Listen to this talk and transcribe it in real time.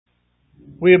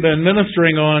We have been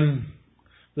ministering on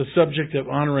the subject of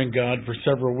honoring God for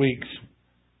several weeks.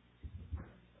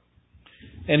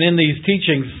 And in these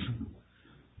teachings,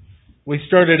 we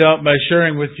started out by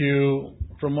sharing with you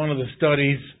from one of the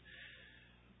studies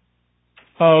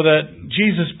how that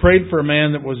Jesus prayed for a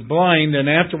man that was blind, and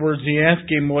afterwards he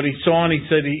asked him what he saw, and he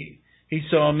said he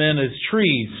saw men as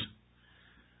trees.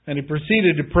 And he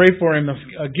proceeded to pray for him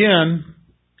again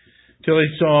till he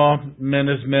saw men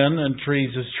as men and trees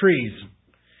as trees.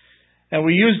 And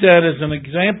we use that as an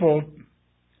example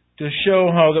to show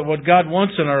how that what God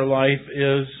wants in our life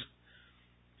is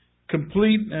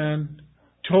complete and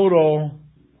total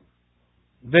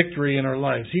victory in our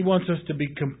lives. He wants us to be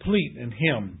complete in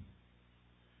Him.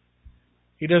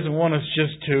 He doesn't want us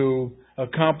just to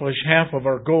accomplish half of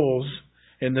our goals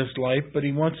in this life, but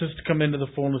He wants us to come into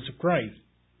the fullness of Christ.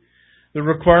 The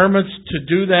requirements to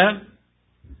do that,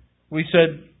 we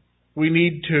said we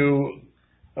need to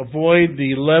avoid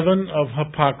the leaven of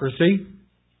hypocrisy,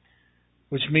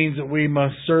 which means that we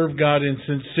must serve God in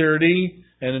sincerity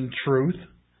and in truth.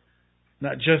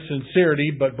 Not just sincerity,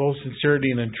 but both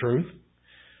sincerity and in truth.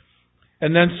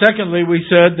 And then secondly, we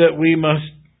said that we must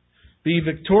be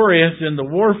victorious in the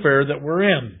warfare that we're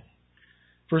in.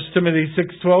 1 Timothy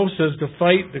 6:12 says to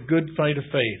fight the good fight of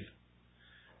faith.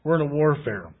 We're in a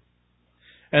warfare.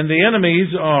 And the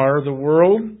enemies are the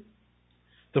world,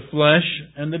 the flesh,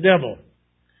 and the devil.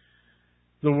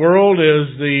 The world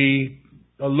is the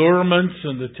allurements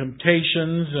and the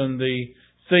temptations and the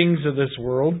things of this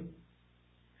world,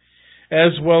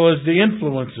 as well as the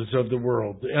influences of the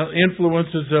world, the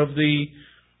influences of the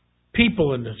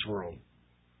people in this world.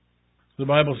 The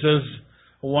Bible says,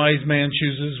 a wise man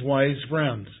chooses wise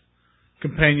friends.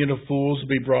 Companion of fools will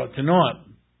be brought to naught.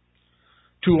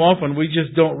 Too often we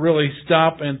just don't really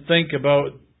stop and think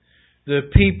about the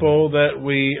people that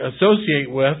we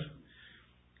associate with.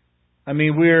 I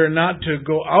mean, we're not to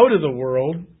go out of the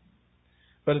world,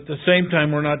 but at the same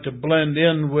time we're not to blend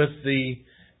in with the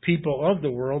people of the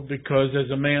world, because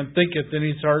as a man thinketh in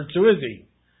his heart, so is he.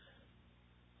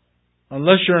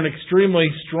 Unless you're an extremely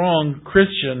strong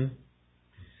Christian,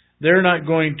 they're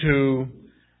going to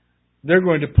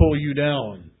pull you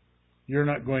down. You're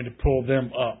not going to pull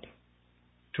them up.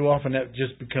 Too often that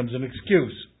just becomes an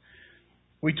excuse.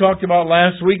 We talked about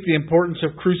last week the importance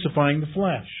of crucifying the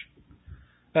flesh.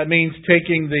 That means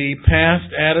taking the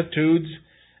past attitudes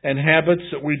and habits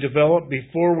that we developed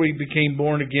before we became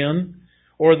born again,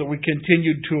 or that we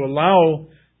continued to allow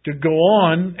to go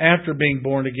on after being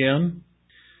born again.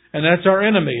 And that's our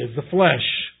enemy, is the flesh.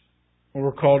 And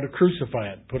we're called to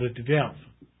crucify it, put it to death.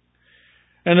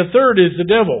 And the third is the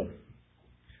devil.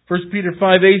 1 Peter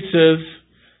 5:8 says,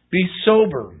 be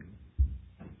sober,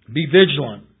 be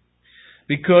vigilant,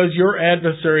 because your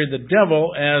adversary, the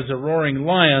devil, as a roaring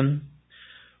lion,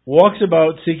 walks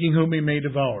about seeking whom he may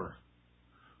devour.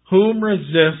 Whom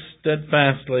resist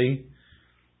steadfastly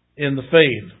in the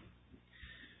faith.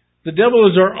 The devil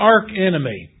is our arch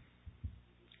enemy.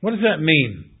 What does that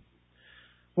mean?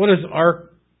 What does arch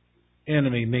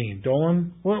enemy mean?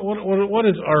 Dolan? What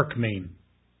does arch mean?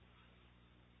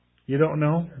 You don't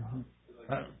know?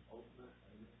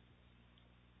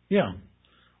 Yeah.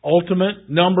 Ultimate,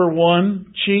 number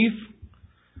one, chief.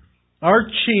 Our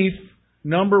chief,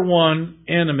 number one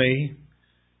enemy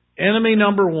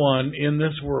number one in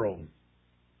this world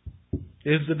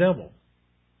is the devil.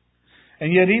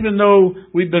 And yet, even though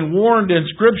we've been warned in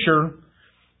Scripture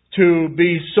to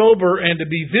be sober and to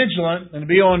be vigilant and to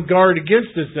be on guard against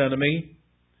this enemy,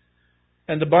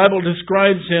 and the Bible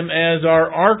describes him as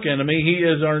our arch enemy, he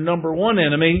is our number one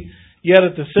enemy, yet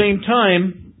at the same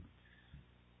time,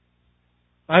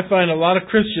 I find a lot of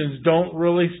Christians don't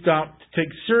really stop to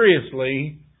take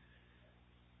seriously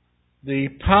the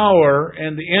power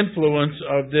and the influence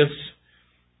of this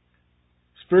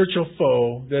spiritual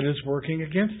foe that is working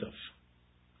against us.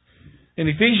 In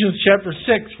Ephesians chapter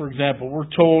 6, for example, we're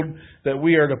told that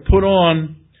we are to put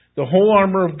on the whole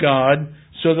armor of God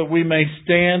so that we may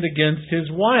stand against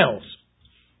His wiles.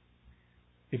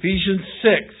 Ephesians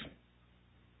 6.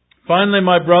 Finally,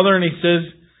 my brother, and he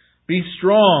says, be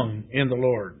strong in the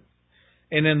Lord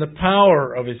and in the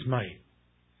power of His might.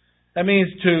 That means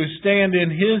to stand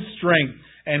in His strength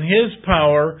and His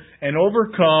power and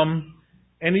overcome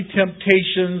any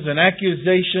temptations and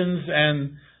accusations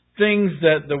and things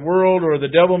that the world or the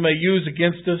devil may use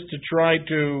against us to try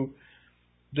to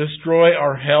destroy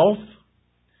our health,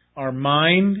 our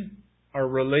mind, our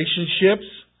relationships,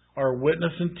 our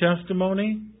witness and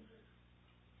testimony.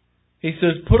 He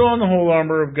says, put on the whole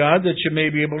armor of God that you may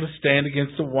be able to stand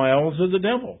against the wiles of the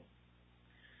devil.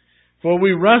 For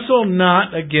we wrestle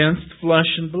not against flesh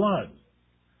and blood,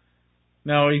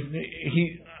 Now,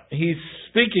 he's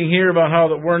speaking here about how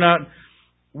that we're not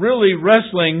really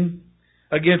wrestling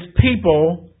against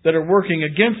people that are working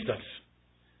against us.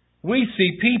 We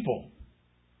see people.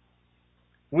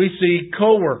 We see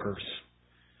co-workers.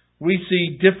 We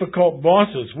see difficult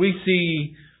bosses. We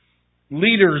see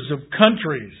leaders of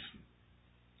countries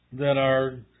that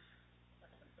are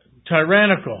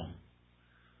tyrannical.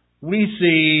 We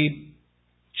see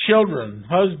children,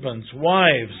 husbands,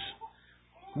 wives.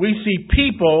 We see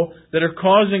people that are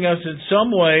causing us in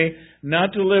some way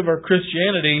not to live our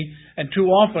Christianity. And too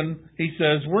often, he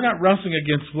says, we're not wrestling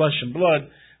against flesh and blood,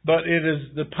 but it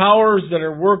is the powers that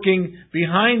are working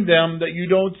behind them that you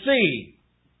don't see.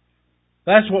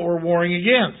 That's what we're warring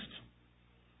against.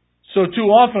 So too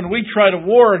often we try to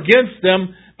war against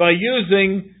them by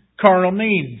using carnal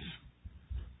means.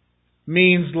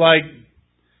 Means like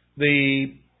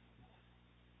the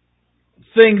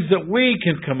things that we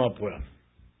can come up with.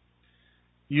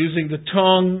 Using the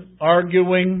tongue,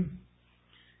 arguing,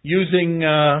 using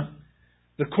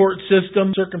the court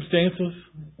system, circumstances,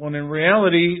 when in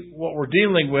reality what we're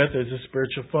dealing with is a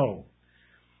spiritual foe.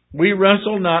 We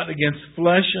wrestle not against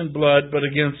flesh and blood, but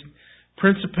against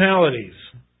principalities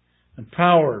and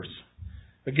powers,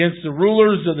 against the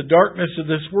rulers of the darkness of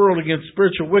this world, against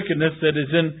spiritual wickedness that is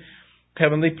in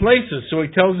heavenly places. So he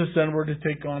tells us then we're to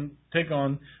take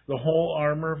on the whole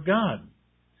armor of God.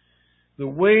 The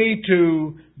way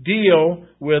to deal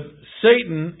with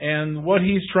Satan and what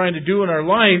he's trying to do in our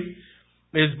life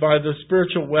is by the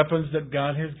spiritual weapons that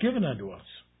God has given unto us.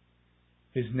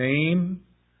 His name,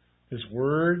 His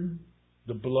Word,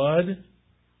 the blood,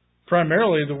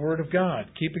 primarily the Word of God,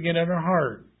 keeping it in our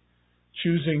heart,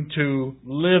 choosing to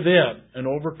live it and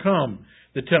overcome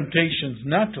the temptations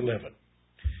not to live it.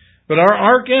 But our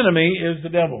arch enemy is the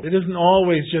devil. It isn't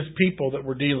always just people that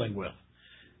we're dealing with.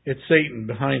 It's Satan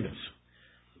behind us.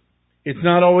 It's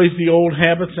not always the old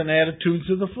habits and attitudes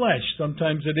of the flesh.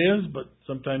 Sometimes it is, but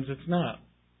sometimes it's not.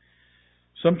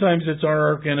 Sometimes it's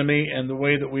our arch enemy, and the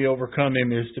way that we overcome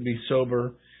him is to be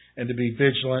sober and to be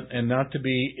vigilant and not to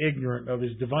be ignorant of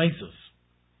his devices.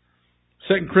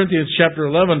 2 Corinthians chapter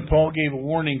 11, Paul gave a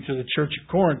warning to the church of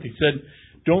Corinth. He said,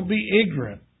 don't be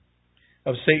ignorant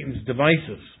of Satan's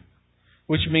devices,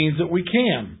 which means that we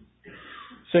can.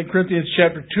 2 Corinthians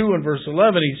chapter 2 and verse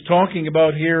 11, he's talking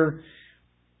about here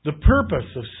the purpose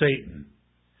of Satan.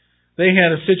 They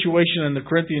had a situation in the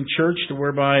Corinthian church to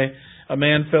whereby a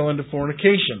man fell into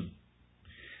fornication.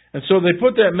 And so they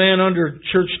put that man under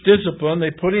church discipline.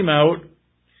 They put him out.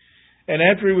 And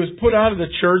after he was put out of the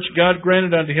church, God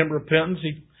granted unto him repentance.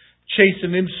 He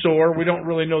chastened him sore. We don't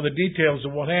really know the details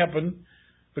of what happened,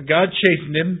 but God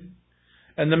chastened him.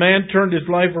 And the man turned his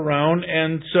life around.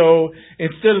 And so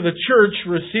instead of the church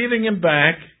receiving him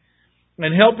back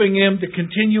and helping him to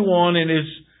continue on in his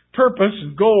purpose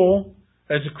and goal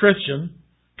as a Christian,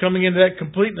 coming into that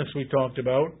completeness we talked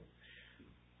about,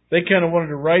 they kind of wanted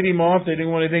to write him off. They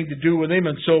didn't want anything to do with him.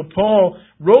 And so Paul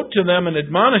wrote to them and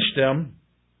admonished them.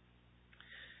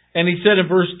 And he said in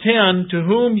verse 10, to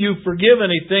whom you forgive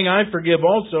anything, I forgive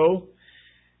also.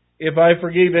 If I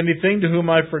forgave anything, to whom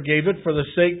I forgave it, for the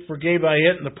sake forgave I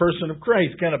it in the person of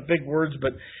Christ. Kind of big words,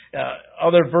 but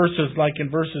other verses, like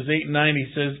in verses 8 and 9, he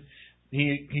says,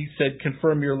 he said,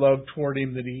 confirm your love toward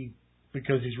him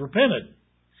because he's repented.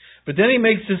 But then he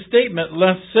makes this statement,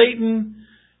 lest Satan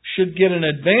should get an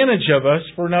advantage of us,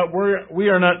 for we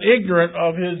are not ignorant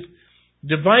of his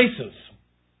devices.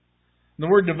 The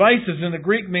word devices in the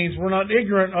Greek means we're not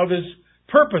ignorant of his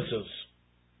purposes.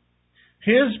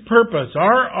 His purpose,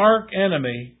 our arch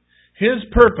enemy, his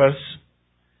purpose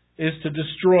is to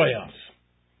destroy us.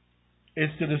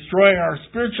 It's to destroy our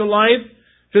spiritual life,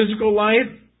 physical life,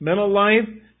 mental life,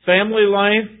 family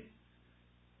life.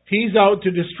 He's out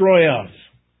to destroy us.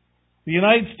 The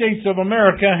United States of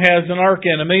America has an arch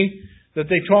enemy that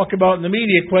they talk about in the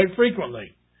media quite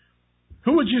frequently.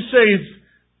 Who would you say is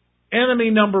enemy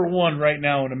number one right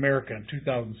now in America in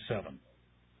 2007?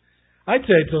 I'd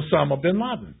say it's Osama bin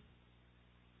Laden.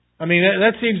 I mean,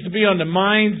 that seems to be on the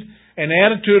minds and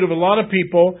attitude of a lot of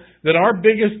people that our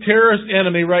biggest terrorist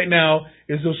enemy right now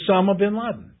is Osama bin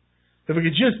Laden. If we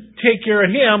could just take care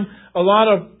of him, a lot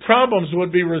of problems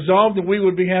would be resolved and we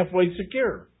would be halfway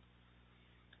secure.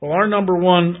 Well, our number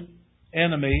one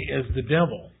enemy is the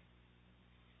devil.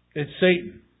 It's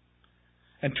Satan.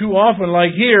 And too often,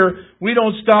 like here, we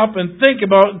don't stop and think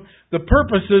about the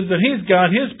purposes that he's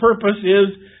got. His purpose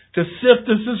is to sift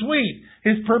us as wheat.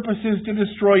 His purpose is to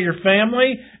destroy your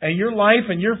family and your life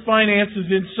and your finances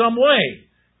in some way.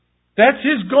 That's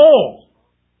his goal.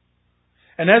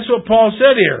 And that's what Paul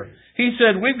said here. He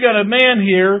said, we've got a man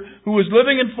here who was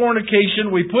living in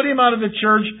fornication. We put him out of the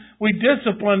church. We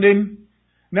disciplined him.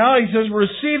 Now he says,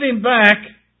 receive him back.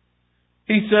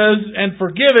 He says, and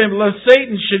forgive him, lest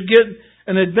Satan should get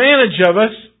an advantage of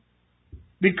us,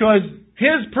 because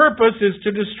his purpose is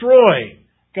to destroy.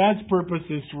 God's purpose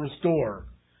is to restore.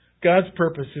 God's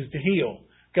purpose is to heal.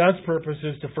 God's purpose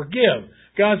is to forgive.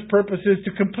 God's purpose is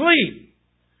to complete.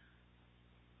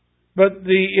 But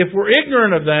if we're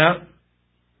ignorant of that,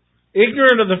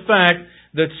 ignorant of the fact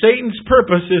that Satan's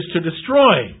purpose is to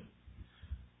destroy,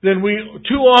 then we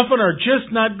too often are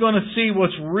just not going to see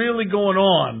what's really going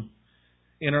on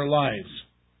in our lives.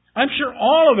 I'm sure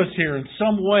all of us here in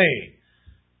some way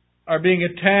are being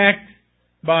attacked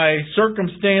by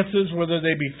circumstances, whether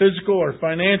they be physical or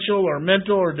financial or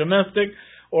mental or domestic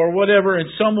or whatever, in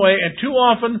some way. And too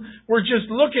often we're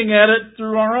just looking at it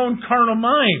through our own carnal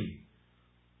mind.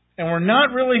 And we're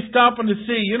not really stopping to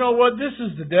see, you know what, this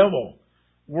is the devil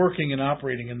working and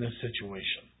operating in this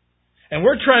situation. And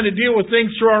we're trying to deal with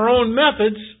things through our own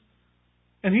methods.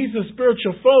 And he's a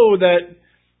spiritual foe that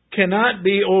cannot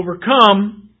be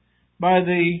overcome by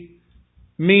the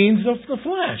means of the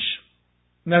flesh.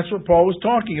 And that's what Paul was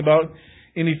talking about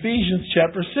in Ephesians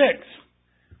chapter 6.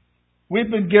 We've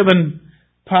been given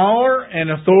power and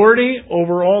authority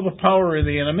over all the power of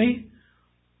the enemy.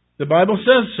 The Bible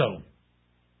says so.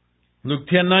 Luke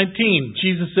 10:19,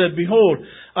 Jesus said, behold,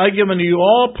 I give unto you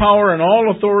all power and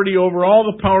all authority over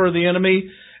all the power of the enemy,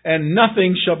 and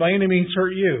nothing shall by any means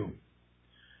hurt you.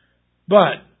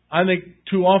 But I think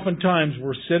too often times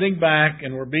we're sitting back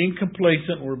and we're being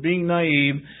complacent, we're being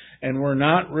naive, and we're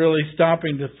not really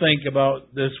stopping to think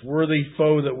about this worthy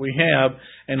foe that we have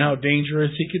and how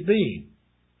dangerous he could be.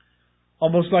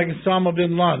 Almost like Osama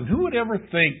bin Laden. Who would ever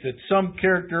think that some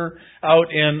character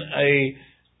out in a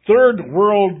third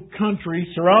world country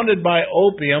surrounded by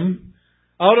opium,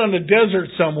 out on the desert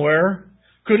somewhere,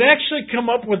 could actually come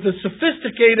up with the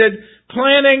sophisticated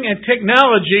planning and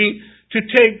technology to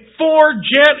take 4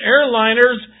 jet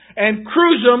airliners and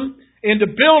cruise them into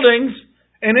buildings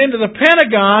and into the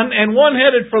Pentagon, and one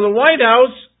headed for the White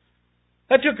House?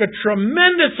 That took a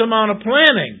tremendous amount of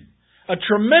planning, a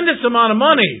tremendous amount of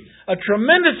money, a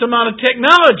tremendous amount of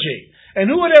technology. And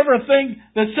who would ever think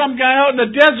that some guy out in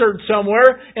the desert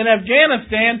somewhere in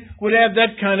Afghanistan would have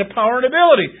that kind of power and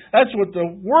ability? That's what the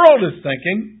world is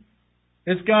thinking.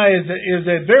 This guy is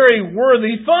a very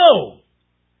worthy foe.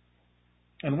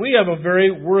 And we have a very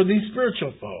worthy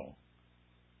spiritual foe.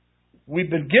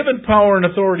 We've been given power and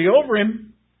authority over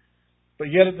him, but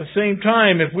yet at the same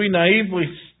time, if we naively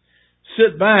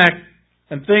sit back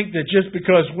and think that just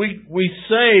because we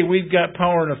say we've got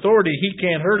power and authority, he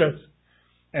can't hurt us,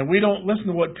 and we don't listen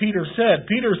to what Peter said.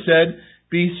 Peter said,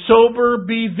 be sober,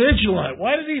 be vigilant.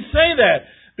 Why did he say that?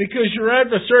 Because your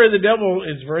adversary, the devil,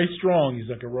 is very strong. He's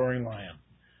like a roaring lion.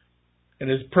 And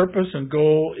his purpose and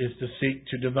goal is to seek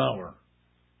to devour.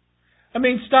 I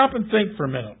mean, stop and think for a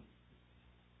minute.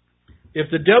 If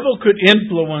the devil could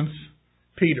influence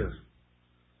Peter,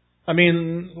 I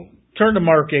mean, turn to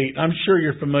Mark 8. I'm sure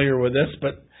you're familiar with this,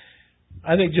 but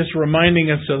I think just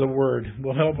reminding us of the Word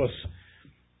will help us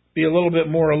be a little bit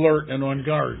more alert and on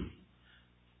guard.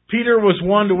 Peter was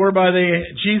one to whereby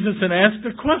Jesus had asked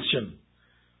the question,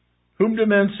 whom do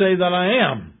men say that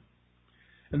I am?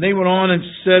 And they went on and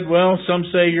said, well, some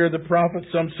say you're the prophet,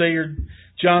 some say you're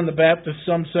John the Baptist,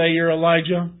 some say you're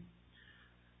Elijah.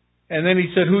 And then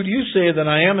he said, who do you say that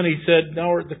I am? And he said, thou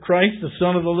art the Christ, the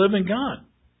Son of the living God.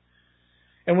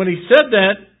 And when he said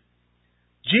that,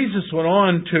 Jesus went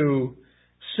on to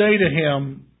say to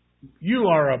him, you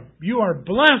are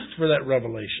blessed for that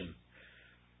revelation.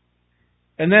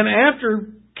 And then after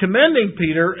commending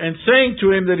Peter and saying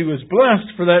to him that he was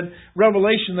blessed for that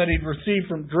revelation that he'd received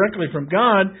directly from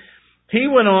God, he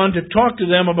went on to talk to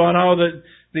them about how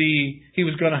he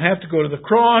was going to have to go to the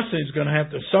cross, and he's going to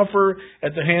have to suffer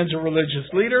at the hands of religious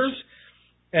leaders.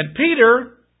 And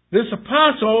Peter, this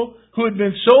apostle who had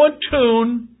been so in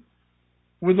tune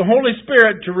with the Holy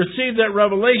Spirit to receive that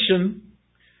revelation,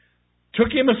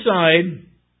 took him aside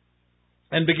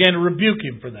and began to rebuke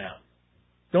him for that.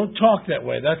 Don't talk that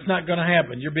way. That's not going to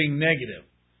happen. You're being negative.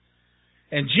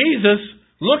 And Jesus,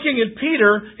 looking at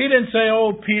Peter, he didn't say,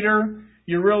 oh, Peter,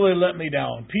 you really let me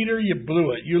down. Peter, you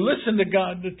blew it. You listened to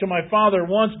God, to my Father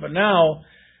once, but now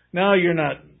you're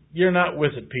not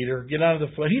with it, Peter. Get out of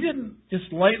the flesh. He didn't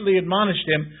just lightly admonish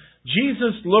him.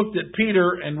 Jesus looked at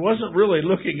Peter and wasn't really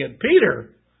looking at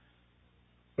Peter,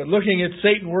 but looking at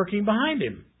Satan working behind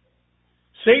him.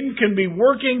 Satan can be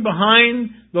working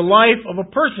behind the life of a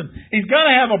person. He's got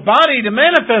to have a body to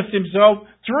manifest himself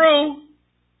through.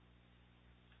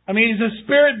 I mean, he's a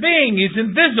spirit being. He's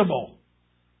invisible.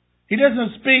 He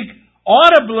doesn't speak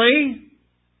audibly,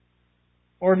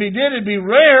 or if he did, it'd be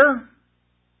rare.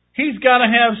 He's got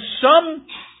to have some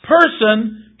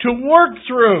person to work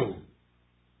through.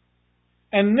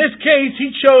 And in this case,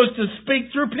 he chose to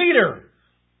speak through Peter.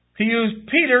 He used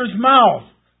Peter's mouth,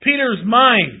 Peter's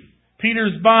mind,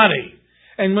 Peter's body.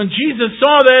 And when Jesus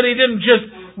saw that, He didn't just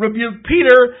rebuke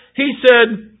Peter. He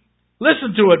said,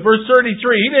 listen to it, verse 33.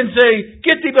 He didn't say,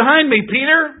 get thee behind me,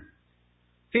 Peter.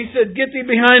 He said, get thee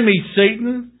behind me,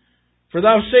 Satan. For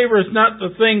thou savorest not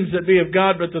the things that be of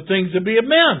God, but the things that be of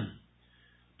men.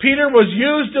 Peter was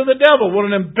used of the devil.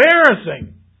 What an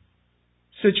embarrassing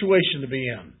situation to be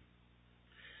in.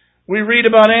 We read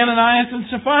about Ananias and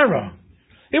Sapphira.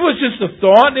 It was just a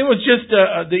thought. It was just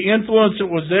the influence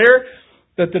that was there,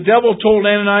 that the devil told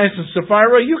Ananias and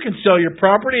Sapphira, you can sell your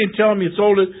property and tell them you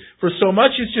sold it for so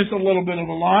much. It's just a little bit of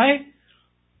a lie.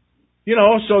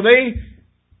 So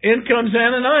in comes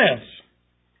Ananias,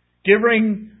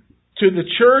 giving to the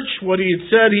church what he had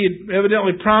said. He had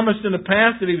evidently promised in the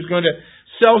past that he was going to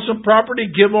sell some property,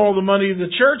 give all the money to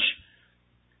the church.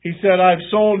 He said, I've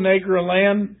sold an acre of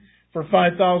land for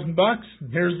 $5,000.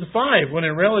 Here's the 5, when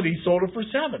in reality he sold it for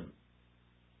 7.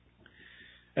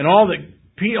 And all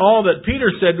that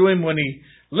Peter said to him when he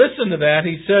listened to that,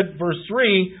 he said, verse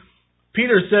 3,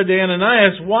 Peter said to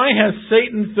Ananias, why has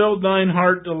Satan filled thine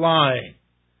heart to lie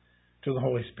to the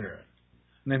Holy Spirit?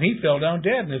 And then he fell down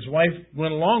dead, and his wife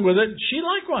went along with it, and she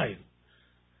likewise.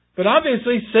 But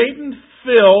obviously Satan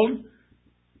filled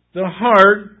the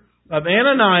heart of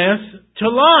Ananias to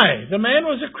lie. The man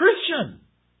was a Christian.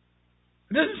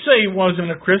 It doesn't say he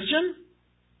wasn't a Christian,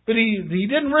 but he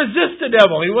didn't resist the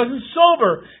devil. He wasn't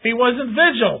sober. He wasn't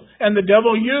vigilant, and the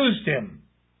devil used him.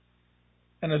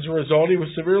 And as a result, he was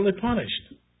severely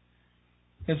punished.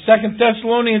 In 2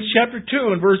 Thessalonians chapter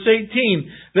 2 and verse 18,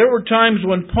 there were times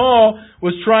when Paul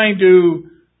was trying to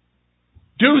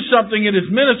do something in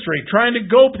his ministry, trying to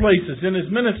go places in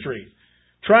his ministry,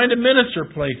 trying to minister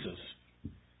places.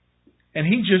 And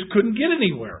he just couldn't get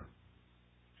anywhere.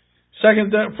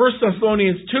 1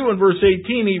 Thessalonians 2 and verse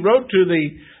 18, he wrote to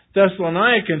the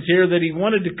Thessalonians here that he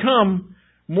wanted to come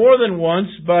more than once,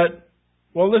 but,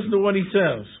 listen to what he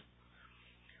says.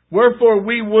 Wherefore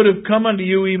we would have come unto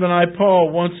you, even I, Paul,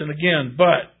 once and again,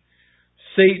 but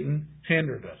Satan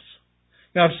hindered us.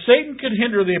 Now, if Satan could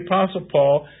hinder the Apostle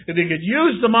Paul, if he could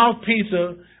use the mouthpiece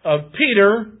of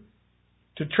Peter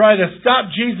to try to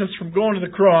stop Jesus from going to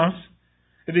the cross,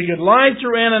 if he could lie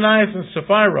through Ananias and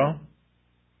Sapphira,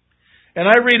 and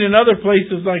I read in other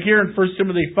places, like here in 1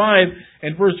 Timothy 5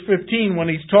 and verse 15, when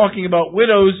he's talking about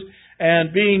widows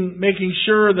and making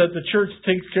sure that the church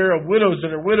takes care of widows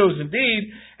that are widows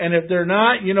indeed, and if they're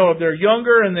not, if they're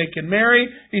younger and they can marry,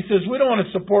 he says, we don't want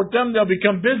to support them. They'll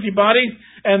become busybodies,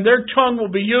 and their tongue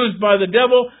will be used by the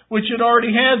devil, which it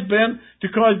already has been, to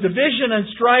cause division and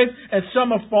strife, and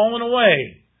some have fallen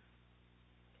away.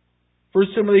 1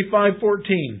 Timothy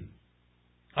 5:14.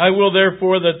 I will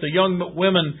therefore that the young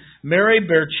women marry,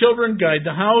 bear children, guide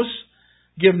the house,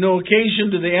 give no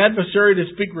occasion to the adversary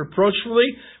to speak reproachfully,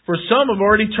 for some have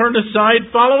already turned aside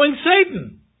following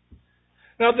Satan.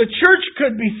 Now the church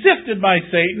could be sifted by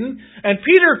Satan, and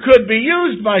Peter could be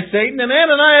used by Satan, and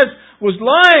Ananias was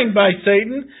lying by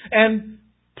Satan, and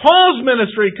Paul's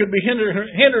ministry could be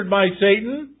hindered by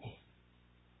Satan.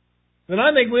 Then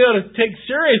I think we ought to take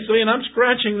seriously, and I'm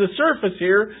scratching the surface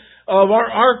here, of our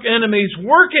arch enemies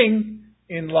working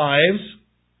in lives.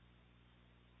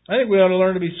 I think we ought to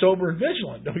learn to be sober and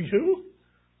vigilant, don't you?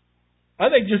 I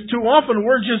think just too often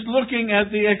we're just looking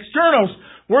at the externals.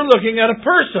 We're looking at a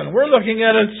person. We're looking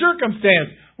at a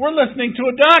circumstance. We're listening to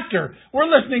a doctor. We're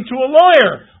listening to a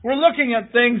lawyer. We're looking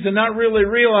at things and not really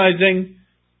realizing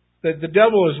that the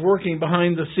devil is working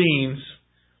behind the scenes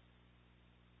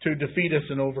to defeat us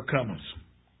and overcome us.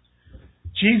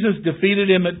 Jesus defeated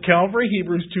him at Calvary.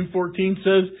 Hebrews 2:14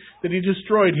 says that He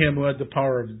destroyed him who had the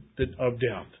power of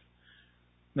death.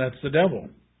 That's the devil.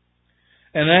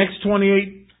 And in Acts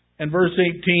 28 and verse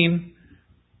 18,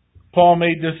 Paul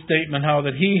made this statement, how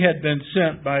that he had been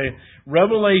sent by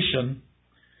revelation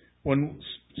when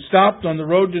stopped on the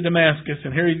road to Damascus,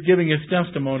 and here he's giving his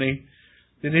testimony,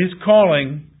 that his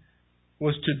calling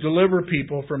was to deliver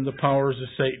people from the powers of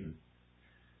Satan.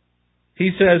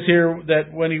 He says here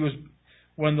that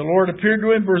when the Lord appeared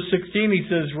to him, verse 16, he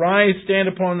says, rise, stand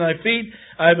upon thy feet.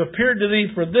 I have appeared to thee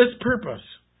for this purpose,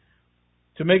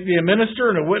 to make thee a minister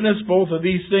and a witness both of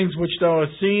these things which thou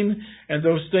hast seen and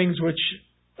those things which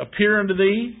appear unto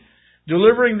thee,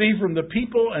 delivering thee from the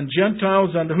people and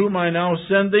Gentiles unto whom I now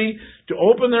send thee, to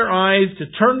open their eyes, to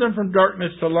turn them from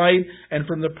darkness to light, and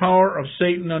from the power of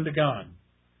Satan unto God.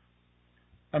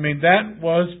 That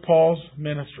was Paul's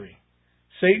ministry.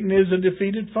 Satan is a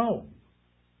defeated foe.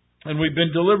 And we've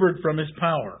been delivered from his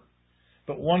power.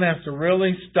 But one has to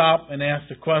really stop and ask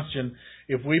the question,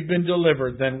 if we've been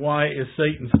delivered, then why is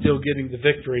Satan still getting the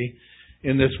victory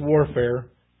in this warfare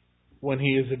when he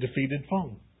is a defeated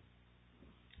foe?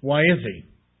 Why is he?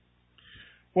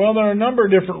 Well, there are a number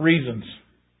of different reasons.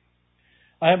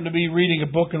 I happen to be reading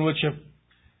a book in which a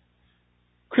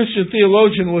Christian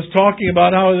theologian was talking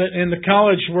about how in the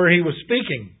college where he was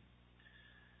speaking,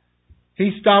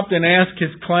 he stopped and asked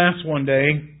his class one day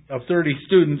of 30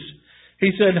 students, he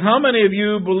said, how many of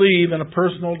you believe in a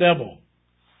personal devil?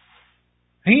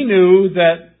 He knew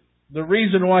that the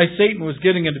reason why Satan was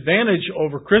getting an advantage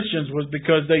over Christians was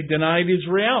because they denied his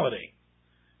reality.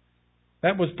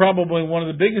 That was probably one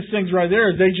of the biggest things right there,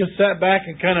 is they just sat back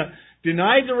and kind of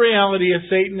denied the reality of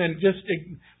Satan and just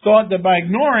thought that by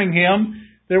ignoring him,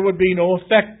 there would be no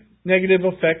negative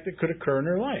effect that could occur in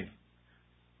their life.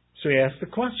 So he asked the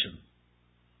question,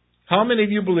 how many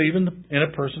of you believe in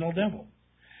a personal devil?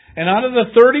 And out of the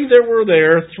 30 that were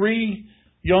there, 3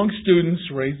 young students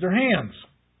raised their hands.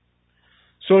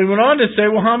 So he went on to say,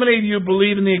 well, how many of you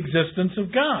believe in the existence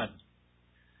of God?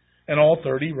 And all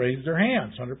 30 raised their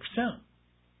hands, 100%.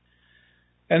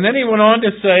 And then he went on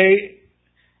to say,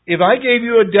 if I gave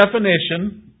you a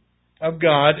definition of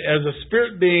God as a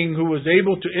spirit being who was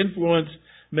able to influence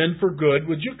men for good,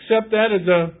 would you accept that as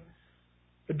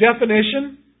a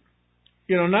definition?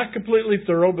 You know, not completely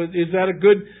thorough, but is that a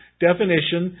good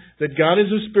definition that God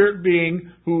is a spirit being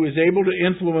who is able to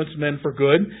influence men for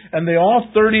good? And they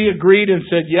all 30 agreed and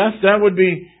said, yes, that would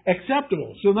be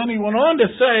acceptable. So then he went on to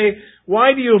say,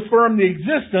 why do you affirm the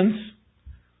existence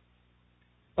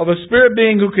of a spirit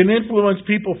being who can influence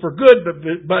people for good,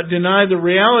 but deny the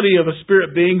reality of a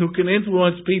spirit being who can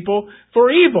influence people for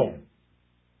evil?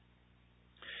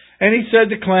 And he said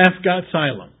the class got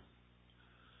silent.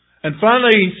 And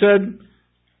finally he said,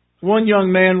 one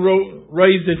young man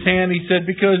raised his hand. He said,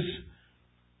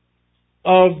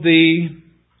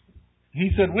 he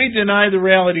said, we deny the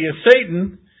reality of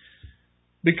Satan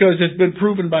because it's been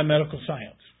proven by medical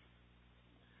science.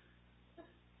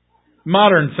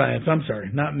 Modern science, I'm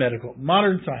sorry, not medical.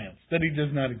 Modern science, that he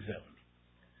does not exist.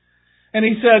 And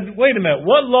he said, wait a minute,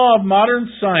 what law of modern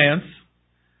science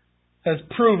has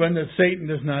proven that Satan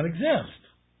does not exist?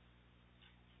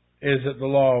 Is it the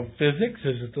law of physics?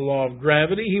 Is it the law of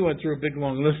gravity? He went through a big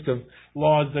long list of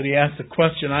laws that he asked the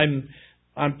question.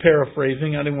 I'm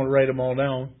paraphrasing. I didn't want to write them all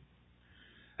down.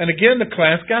 And again, the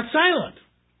class got silent.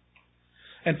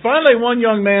 And finally, one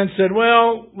young man said,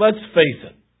 well, let's face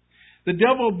it. The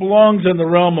devil belongs in the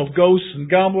realm of ghosts and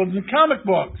goblins and comic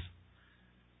books.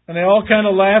 And they all kind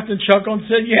of laughed and chuckled and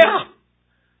said, yeah,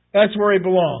 that's where he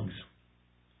belongs.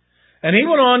 And he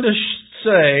went on to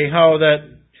say how that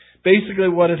basically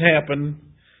what had happened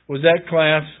was that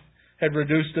class had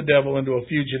reduced the devil into a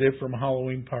fugitive from a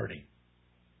Halloween party.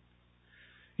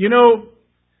 You know,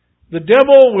 the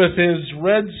devil with his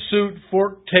red suit,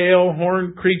 forked tail,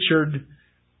 horn creatured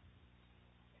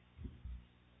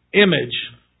image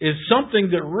is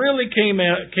something that really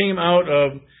came out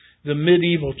of the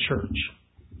medieval church.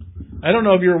 I don't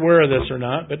know if you're aware of this or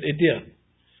not, but it did.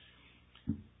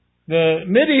 The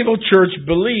medieval church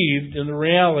believed in the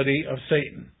reality of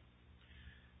Satan.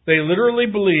 They literally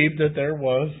believed that there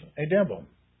was a devil.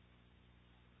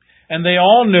 And they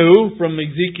all knew from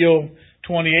Ezekiel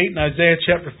 28 and Isaiah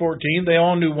chapter 14, they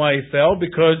all knew why he fell,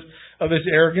 because of his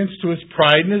arrogance to his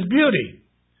pride and his beauty.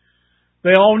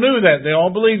 They all knew that. They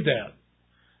all believed that.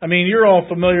 I mean, you're all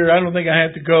familiar. I don't think I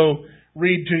have to go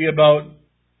read to you about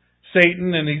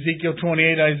Satan and Ezekiel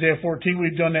 28, Isaiah 14.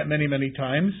 We've done that many, many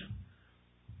times.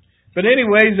 But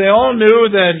anyways, they all knew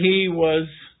that he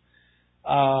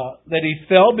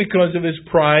fell because of his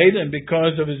pride and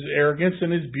because of his arrogance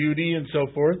and his beauty and so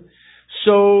forth.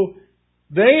 So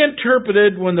they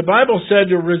interpreted when the Bible said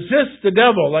to resist the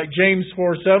devil, like James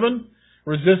 4:7,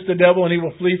 resist the devil and he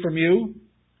will flee from you.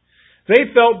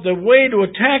 They felt the way to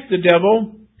attack the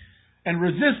devil and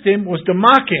resist him was to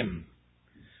mock him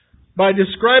by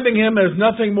describing him as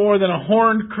nothing more than a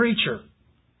horned creature,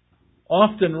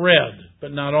 often red,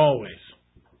 but not always.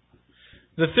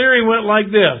 The theory went like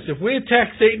this: if we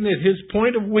attack Satan at his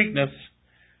point of weakness,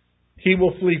 he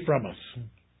will flee from us.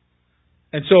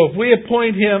 And so if we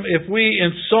if we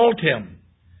insult him,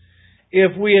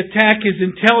 if we attack his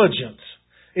intelligence,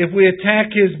 if we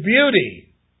attack his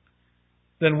beauty,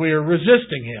 then we are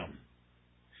resisting him.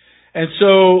 And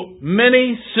so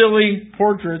many silly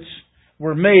portraits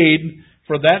were made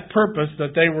for that purpose,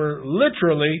 that they were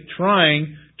literally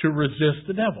trying to resist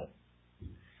the devil.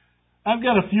 I've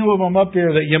got a few of them up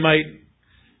here that you might...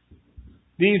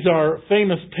 These are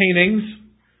famous paintings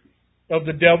of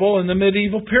the devil in the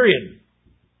medieval period.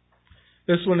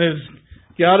 This one is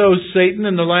Giotto's Satan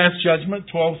in the Last Judgment,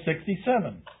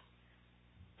 1267.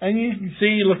 And you can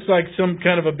see he looks like some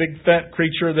kind of a big fat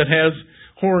creature that has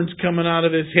horns coming out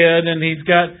of his head, and he's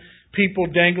got people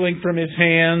dangling from his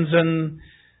hands, and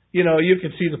you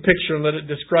can see the picture and let it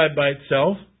describe by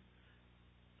itself.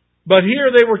 But here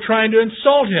they were trying to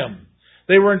insult him.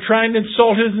 They were trying to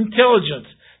insult his intelligence.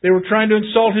 They were trying to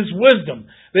insult his wisdom.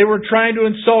 They were trying to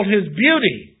insult his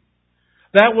beauty.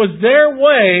 That was their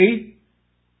way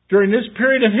during this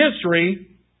period of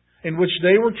history in which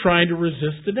they were trying to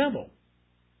resist the devil.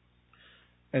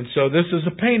 And so this is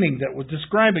a painting that was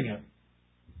describing it.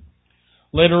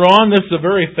 Later on, this is a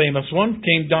very famous one,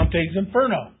 came Dante's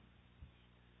Inferno,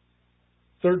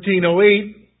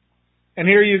 1308. And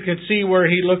here you can see where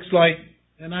he looks like,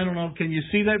 and I don't know, can you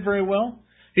see that very well?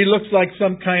 He looks like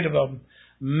some kind of a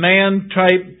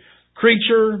man-type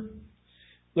creature.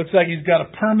 Looks like he's got a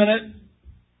permanent.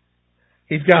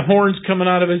 He's got horns coming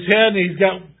out of his head, and he's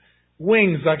got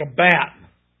wings like a bat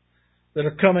that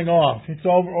are coming off. It's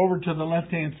over to the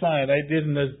left-hand side. I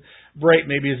didn't as bright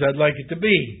maybe as I'd like it to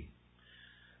be.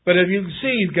 But as you can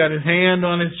see, he's got his hand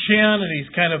on his chin, and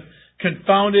he's kind of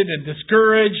confounded and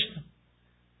discouraged.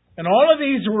 And all of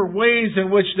these were ways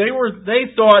in which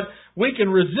they thought we can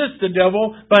resist the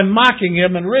devil by mocking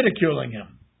him and ridiculing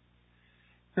him.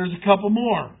 Here's a couple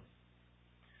more.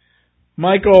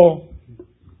 Michael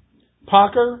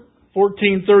Packer,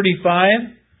 1435.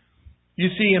 You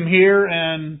see him here,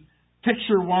 and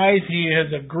picture-wise, he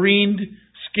has a green,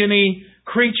 skinny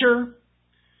creature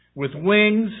with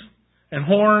wings and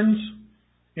horns.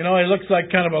 He looks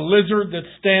like kind of a lizard that's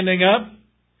standing up.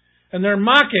 And they're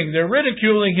mocking, they're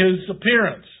ridiculing his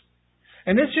appearance.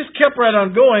 And this just kept right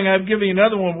on going. I've given you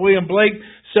another one, William Blake,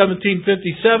 1757,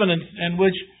 in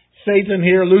which Satan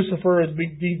here, Lucifer, is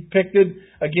depicted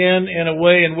again in a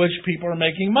way in which people are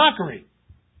making mockery.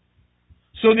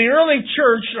 So the early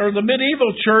church, or the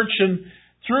medieval church, and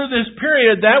through this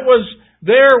period, that was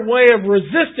their way of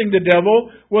resisting the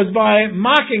devil, was by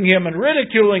mocking him and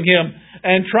ridiculing him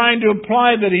and trying to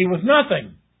imply that he was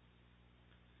nothing.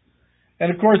 And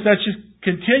of course, that's just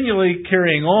continually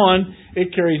carrying on.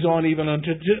 It carries on even on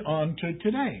to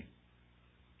today.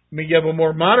 Let me give a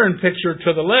more modern picture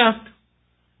to the left,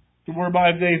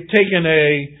 whereby they've taken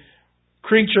a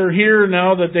creature here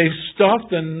now that they've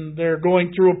stuffed, and they're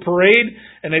going through a parade,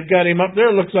 and they've got him up there.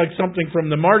 It looks like something from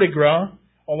the Mardi Gras,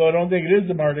 although I don't think it is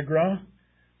the Mardi Gras.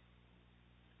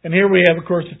 And here we have, of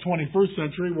course, the 21st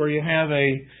century, where you have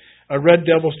a red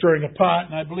devil stirring a pot,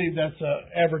 and I believe that's an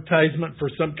advertisement for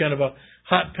some kind of a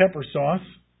hot pepper sauce.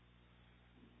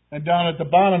 And down at the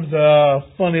bottom's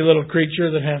a funny little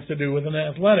creature that has to do with an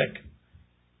athletic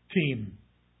team.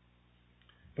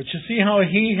 But you see how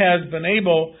he has been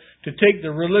able to take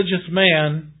the religious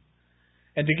man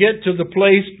and to get to the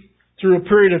place through a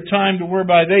period of time to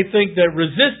whereby they think that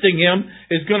resisting him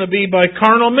is going to be by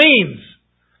carnal means.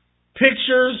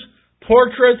 Pictures,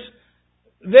 portraits,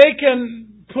 they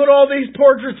can put all these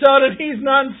portraits out and he's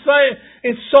not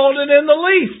insulted in the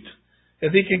least.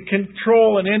 If he can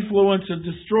control and influence and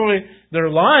destroy their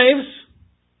lives,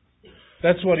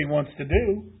 that's what he wants to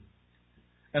do.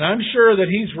 And I'm sure that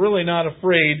he's really not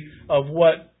afraid of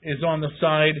what is on the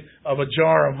side of a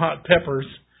jar of hot peppers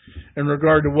in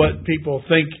regard to what people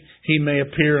think he may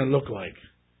appear and look like.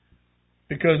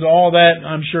 Because all that,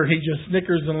 I'm sure he just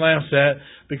snickers and laughs at,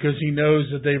 because he knows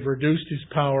that they've reduced his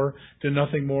power to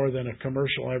nothing more than a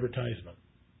commercial advertisement.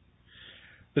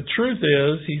 The truth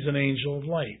is, he's an angel of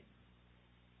light.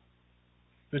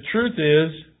 The truth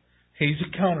is, he's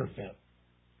a counterfeit.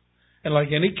 And like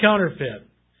any counterfeit,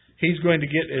 he's going to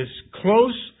get as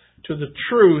close to the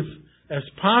truth as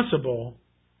possible,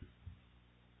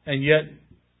 and yet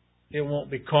it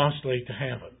won't be costly to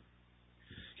have it.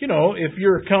 You know, if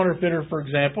you're a counterfeiter, for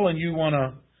example, and you want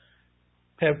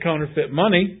to have counterfeit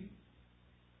money,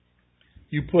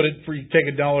 you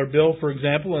take a dollar bill, for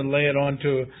example, and lay it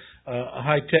onto a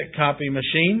high-tech copy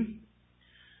machine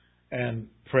and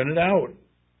print it out.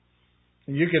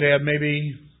 And you could have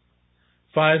maybe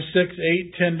 $5,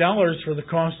 $6, $8, $10 for the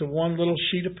cost of one little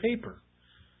sheet of paper.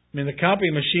 I mean, the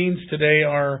copy machines today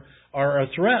are a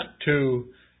threat to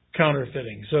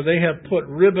counterfeiting. So they have put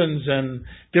ribbons and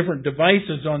different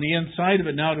devices on the inside of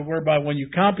it now to whereby when you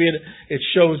copy it, it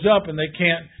shows up and they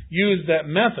can't use that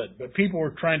method. But people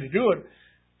were trying to do it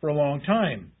for a long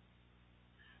time.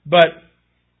 But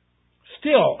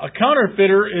still, a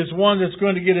counterfeiter is one that's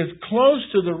going to get as close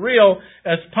to the real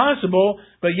as possible,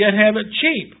 but yet have it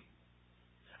cheap.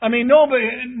 I mean,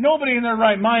 nobody in their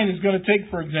right mind is going to take,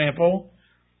 for example,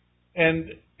 and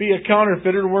be a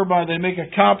counterfeiter whereby they make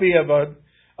a copy of a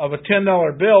of a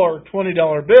 $10 bill or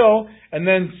 $20 bill and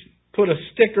then put a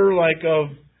sticker like of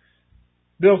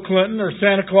Bill Clinton or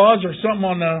Santa Claus or something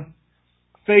on the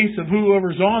face of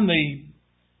whoever's on the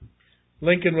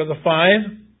Lincoln with a 5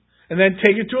 and then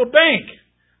take it to a bank.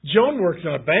 Joan works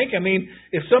in a bank. I mean,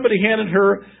 if somebody handed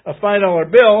her a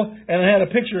 $5 bill and it had a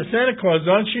picture of Santa Claus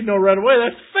on it, she'd know right away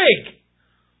that's fake.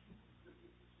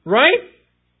 Right?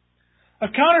 A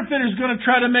counterfeiter is going to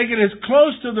try to make it as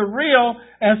close to the real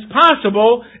as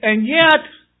possible and yet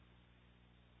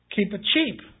keep it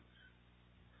cheap.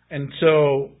 And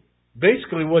so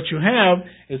basically what you have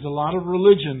is a lot of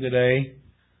religion today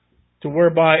to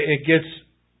whereby it gets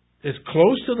as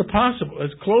close as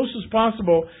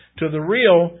possible to the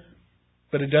real,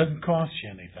 but it doesn't cost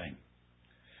you anything.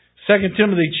 2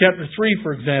 Timothy chapter 3,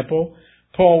 for example,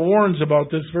 Paul warns about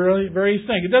this very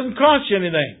thing. It doesn't cost you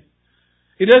anything.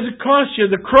 It doesn't cost you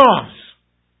the cross.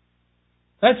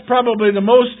 That's probably the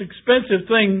most expensive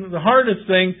thing, the hardest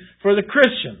thing for the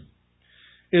Christian,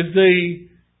 is the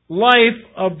life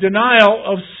of denial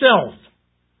of self.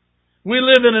 We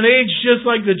live in an age just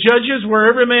like the Judges where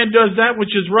every man does that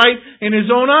which is right in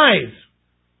his own eyes.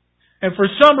 And for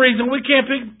some reason we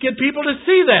can't get people to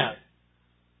see that.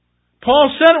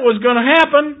 Paul said it was going to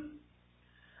happen.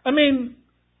 I mean,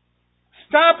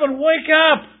 stop and wake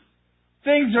up.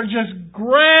 Things are just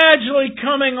gradually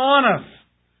coming on us.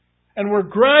 And we're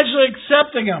gradually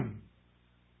accepting them.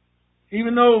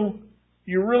 Even though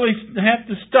you really have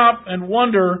to stop and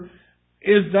wonder,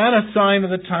 is that a sign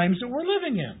of the times that we're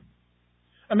living in?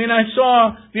 I mean, I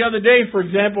saw the other day, for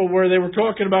example, where they were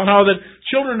talking about how that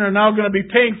children are now going to be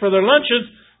paying for their lunches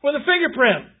with a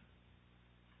fingerprint.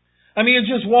 I mean, you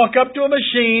just walk up to a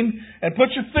machine and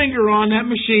put your finger on that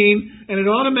machine and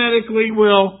it automatically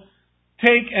will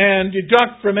take and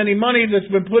deduct from any money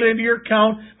that's been put into your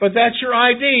account, but that's your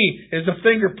ID, is a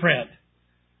fingerprint.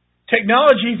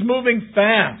 Technology's moving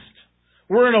fast.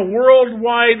 We're in a world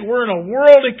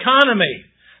economy.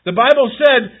 The Bible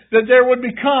said that there would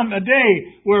become a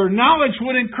day where knowledge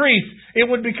would increase. It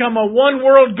would become a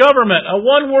one-world government, a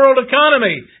one-world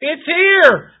economy. It's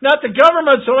here. Not the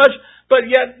government so much, but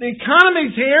yet the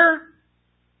economy's here.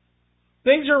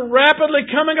 Things are rapidly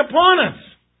coming upon us.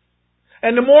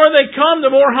 And the more they come, the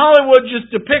more Hollywood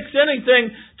just depicts anything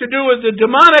to do with the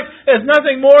demonic as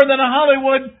nothing more than a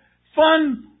Hollywood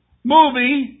fun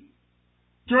movie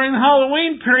during the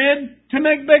Halloween period to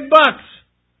make big bucks.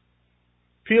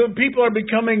 People are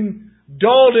becoming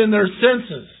dulled in their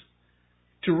senses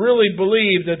to really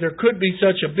believe that there could be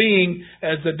such a being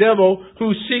as the devil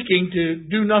who's seeking to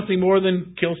do nothing more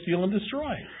than kill, steal, and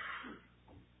destroy.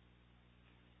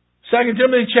 2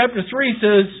 Timothy chapter 3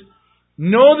 says,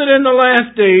 "Know that in the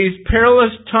last days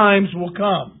perilous times will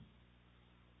come.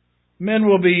 Men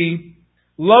will be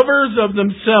lovers of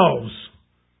themselves."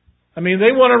 I mean,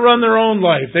 they want to run their own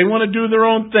life. They want to do their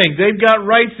own thing. They've got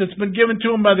rights that's been given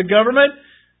to them by the government.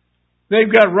 They've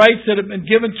got rights that have been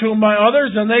given to them by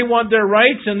others, and they want their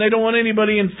rights, and they don't want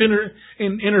anybody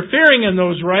interfering in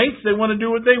those rights. They want to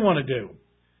do what they want to do.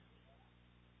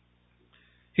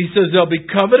 He says they'll be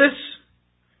covetous,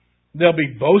 they'll be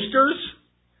boasters,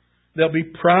 they'll be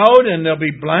proud, and they'll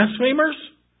be blasphemers.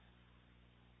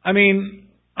 I mean,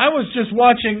 I was just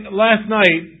watching last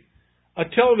night a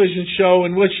television show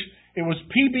in which it was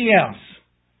PBS.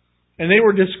 And they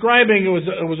were describing, it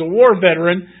was a war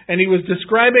veteran, and he was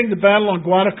describing the battle on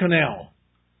Guadalcanal.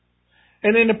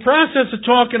 And in the process of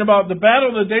talking about the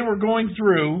battle that they were going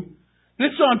through,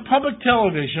 this on public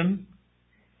television,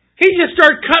 he just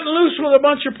started cutting loose with a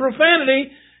bunch of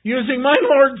profanity, using my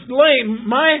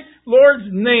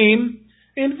Lord's name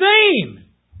in vain.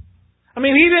 I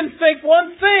mean, he didn't think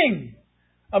one thing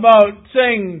about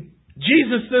saying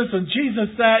Jesus this and Jesus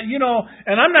that,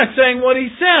 and I'm not saying what he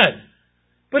said.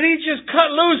 But he just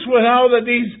cut loose with how that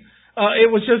it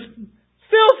was just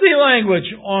filthy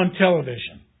language on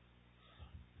television.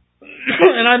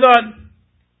 And I thought,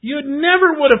 you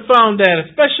never would have found that,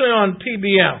 especially on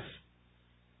PBS,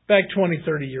 back 20,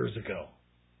 30 years ago.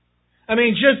 I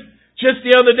mean, just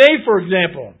the other day, for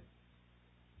example,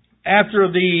 after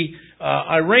the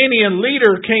Iranian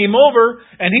leader came over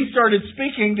and he started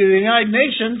speaking to the United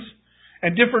Nations,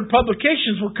 and different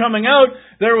publications were coming out.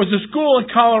 There was a school in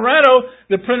Colorado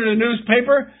that printed a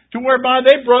newspaper to whereby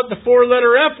they brought the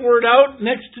 4-letter F word out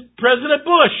next to President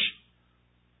Bush.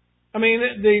 I mean,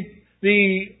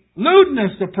 the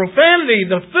lewdness, the profanity,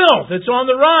 the filth, it's on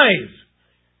the rise.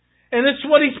 And this is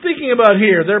what he's speaking about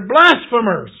here. They're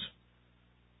blasphemers.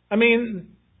 I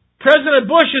mean, President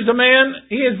Bush is a man,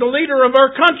 he is the leader of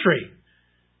our country.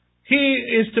 He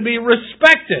is to be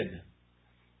respected.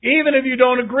 Even if you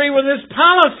don't agree with his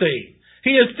policy,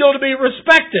 he is still to be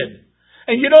respected.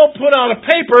 And you don't put out a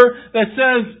paper that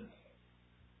says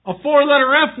a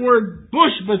 4-letter F word,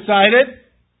 Bush, beside it,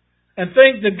 and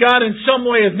think that God in some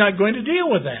way is not going to deal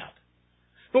with that.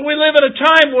 But we live in a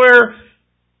time where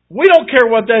we don't care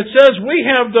what that says. We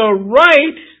have the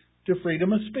right to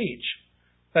freedom of speech.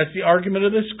 That's the argument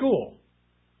of this school.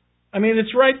 I mean,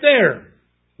 it's right there.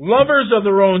 Lovers of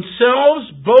their own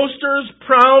selves, boasters,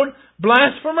 proud,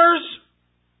 blasphemers,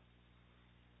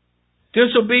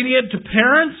 disobedient to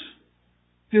parents,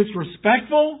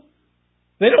 disrespectful.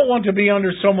 They don't want to be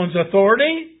under someone's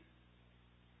authority.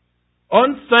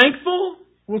 Unthankful.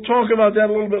 We'll talk about that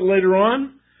a little bit later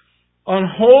on.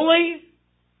 Unholy.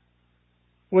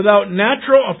 Without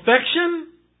natural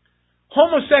affection.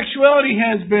 Homosexuality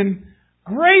has been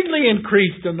greatly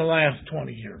increased in the last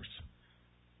 20 years.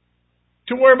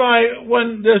 To whereby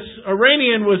when this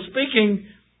Iranian was speaking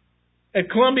at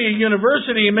Columbia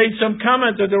University, he made some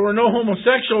comment that there were no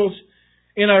homosexuals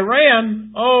in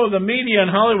Iran. Oh, the media in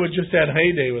Hollywood just had a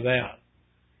heyday with that.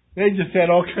 They just had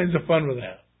all kinds of fun with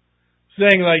that.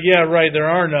 Saying like, yeah, right, there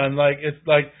are none. It's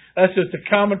like, that's just a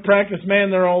common practice.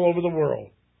 Man, they're all over the world.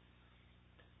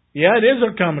 Yeah, it is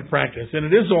a common practice, and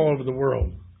it is all over the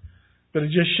world. But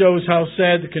it just shows how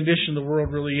sad the condition the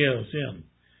world really is in.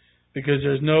 Because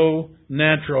there's no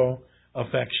natural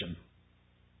affection.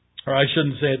 Or I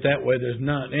shouldn't say it that way, there's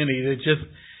not any. It's just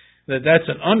that's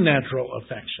an unnatural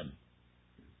affection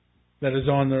that is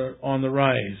on the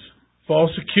rise.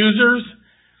 False accusers,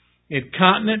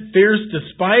 incontinent, fierce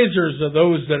despisers of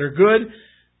those that are good,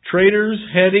 traitors,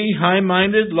 heady,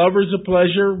 high-minded, lovers of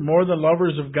pleasure more than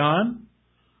lovers of God,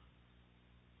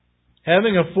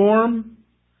 having a form,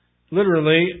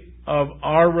 literally, of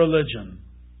our religion.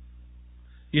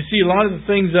 You see, a lot of the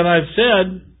things that I've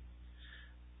said,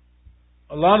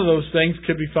 a lot of those things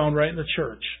could be found right in the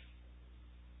church.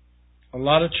 A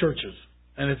lot of churches.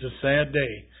 And it's a sad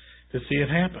day to see it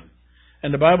happen.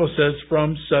 And the Bible says,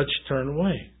 from such turn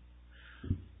away.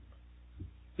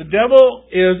 The devil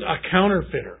is a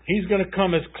counterfeiter. He's going to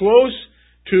come as close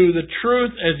to the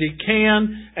truth as he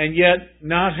can and yet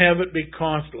not have it be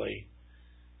costly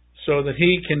so that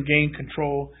he can gain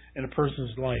control in a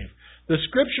person's life. The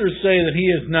Scriptures say that he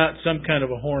is not some kind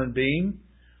of a horned being.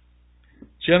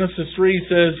 Genesis 3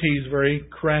 says he's very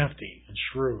crafty and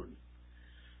shrewd.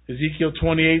 Ezekiel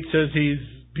 28 says his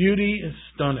beauty is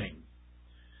stunning.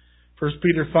 1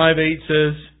 Peter 5:8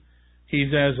 says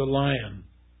he's as a lion.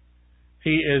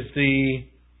 He is the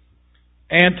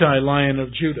anti-lion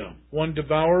of Judah. One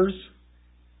devours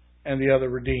and the other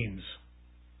redeems.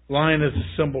 Lion is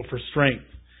a symbol for strength.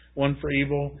 One for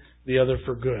evil, the other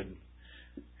for good.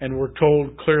 And we're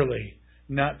told clearly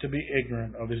not to be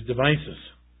ignorant of his devices.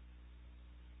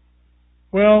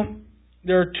 Well,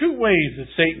 there are two ways that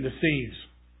Satan deceives.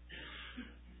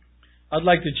 I'd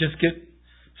like to just get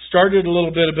started a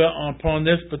little bit upon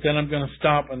this, but then I'm going to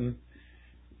stop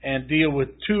and deal with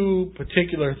two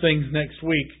particular things next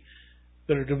week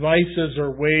that are devices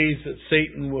or ways that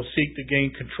Satan will seek to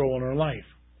gain control in our life.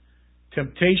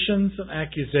 Temptations and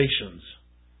accusations.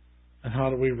 And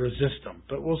how do we resist them?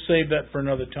 But we'll save that for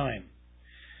another time.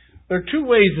 There are two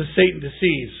ways that Satan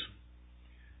deceives.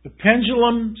 The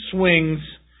pendulum swings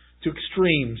to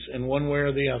extremes in one way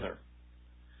or the other.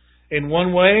 In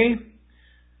one way,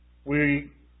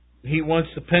 he wants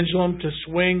the pendulum to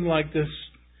swing like this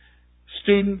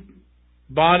student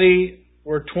body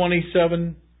where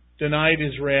 27 denied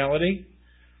his reality.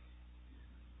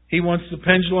 He wants the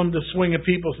pendulum to swing in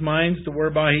people's minds to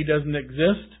whereby he doesn't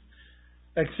exist,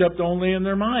 except only in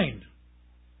their mind.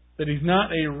 That he's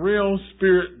not a real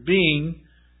spirit being,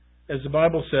 as the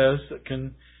Bible says, that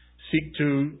can seek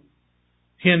to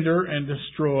hinder and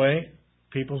destroy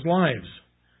people's lives.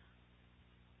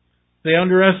 They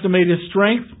underestimate his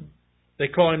strength. They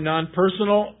call him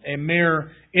non-personal, a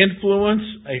mere influence,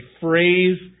 a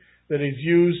phrase that is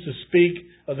used to speak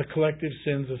of the collective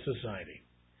sins of society.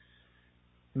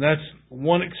 And that's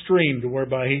one extreme to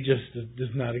whereby he just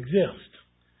does not exist.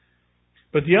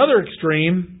 But the other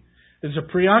extreme is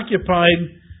a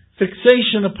preoccupied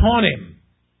fixation upon him.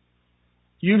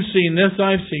 You've seen this,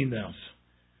 I've seen this.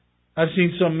 I've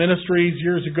seen some ministries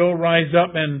years ago rise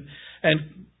up and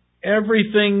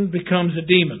everything becomes a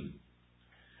demon.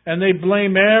 And they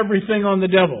blame everything on the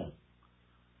devil.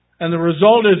 And the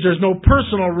result is there's no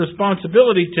personal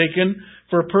responsibility taken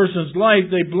for a person's life.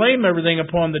 They blame everything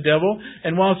upon the devil.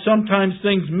 And while sometimes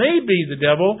things may be the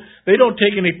devil, they don't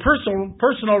take any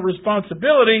personal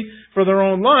responsibility for their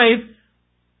own life.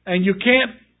 And you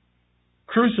can't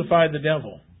crucify the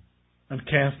devil and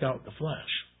cast out the flesh.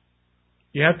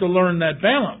 You have to learn that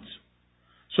balance.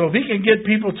 So if he can get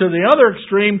people to the other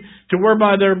extreme, to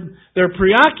whereby they're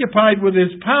preoccupied with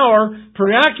his power,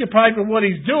 preoccupied with what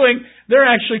he's doing, they're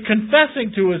actually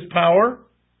confessing to his power.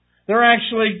 They're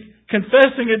actually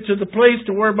confessing it to the place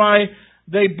to whereby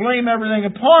they blame everything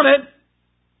upon it,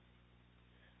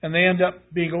 and they end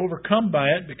up being overcome by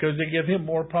it because they give him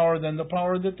more power than the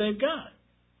power that they've got.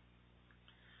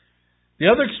 The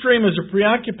other extreme is a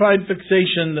preoccupied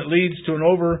fixation that leads to an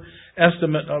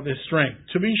overestimate of his strength.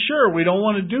 To be sure, we don't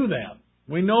want to do that.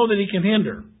 We know that he can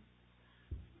hinder.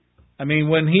 I mean,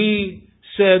 when he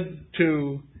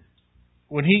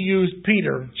used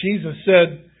Peter, Jesus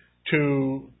said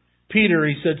to Peter,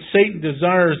 he said, Satan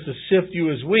desires to sift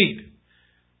you as wheat.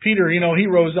 Peter, he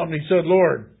rose up and he said,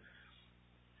 Lord,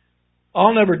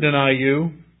 I'll never deny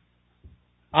you.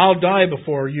 I'll die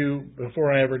before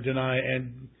I ever deny.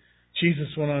 And Jesus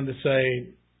went on to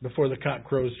say, before the cock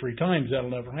crows 3 times, that'll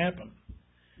never happen.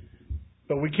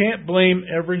 But we can't blame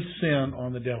every sin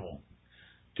on the devil.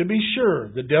 To be sure,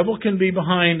 the devil can be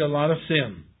behind a lot of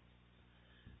sin.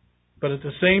 But at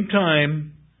the same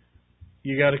time,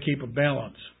 you got to keep a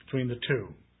balance between the two.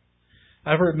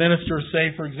 I've heard ministers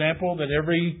say, for example, that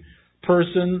every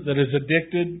person that is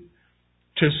addicted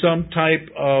to some type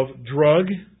of drug,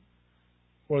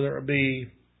 whether it be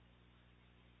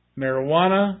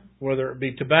marijuana, whether it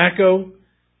be tobacco,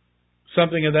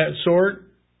 something of that sort,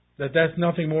 that's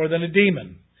nothing more than a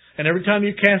demon. And every time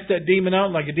you cast that demon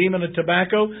out, like a demon of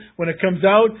tobacco, when it comes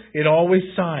out, it always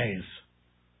sighs.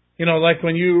 Like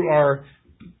when you are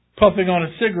puffing on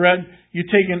a cigarette, you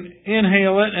take and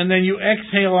inhale it, and then you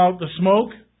exhale out the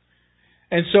smoke.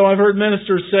 And so I've heard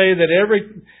ministers say that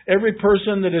every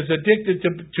person that is addicted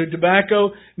to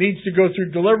tobacco needs to go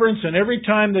through deliverance, and every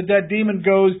time that demon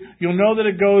goes, you'll know that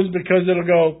it goes because it'll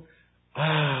go,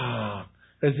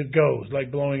 as it goes,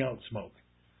 like blowing out smoke.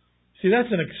 See,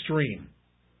 that's an extreme.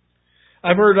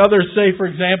 I've heard others say, for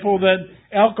example, that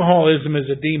alcoholism is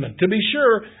a demon. To be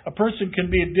sure, a person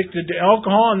can be addicted to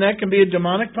alcohol, and that can be a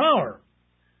demonic power.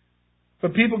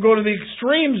 But people go to the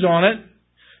extremes on it,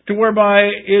 to whereby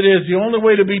it is the only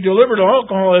way to be delivered of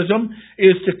alcoholism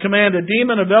is to command a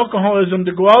demon of alcoholism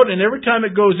to go out, and every time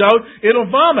it goes out, it'll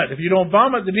vomit. If you don't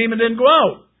vomit, the demon didn't go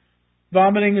out.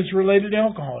 Vomiting is related to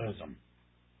alcoholism.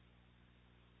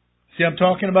 See, I'm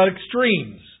talking about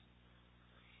extremes.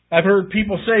 I've heard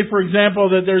people say, for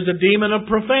example, that there's a demon of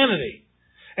profanity.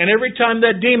 And every time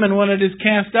that demon, when it is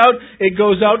cast out, it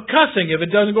goes out cussing. If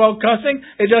it doesn't go out cussing,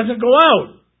 it doesn't go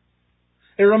out.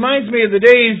 It reminds me of the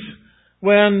days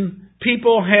when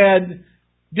people had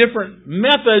different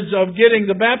methods of getting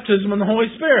the baptism in the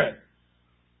Holy Spirit.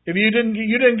 If you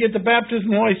didn't get the baptism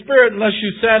in the Holy Spirit unless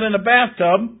you sat in a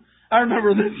bathtub. I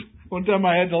remember this one time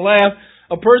I had to laugh.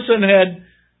 A person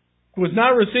was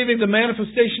not receiving the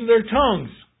manifestation of their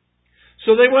tongues.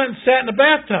 So they went and sat in a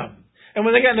bathtub. And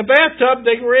when they got in the bathtub,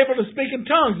 they were able to speak in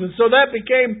tongues. And so that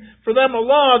became for them a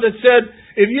law that said,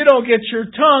 if you don't get your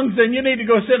tongues, then you need to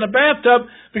go sit in a bathtub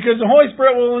because the Holy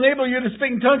Spirit will enable you to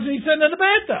speak in tongues and you sit in a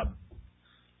bathtub.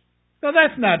 Now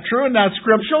that's not true and not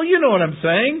scriptural. You know what I'm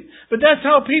saying. But that's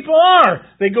how people are.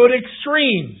 They go to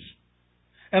extremes.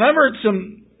 And I've heard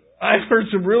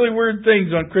some really weird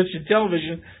things on Christian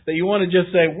television that you want to just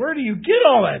say, where do you get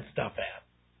all that stuff at?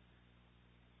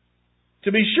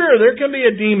 To be sure, there can be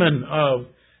a demon of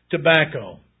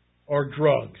tobacco or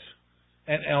drugs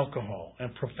and alcohol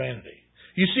and profanity.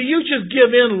 You see, you just give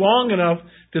in long enough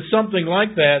to something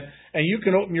like that, and you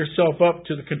can open yourself up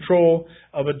to the control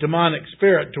of a demonic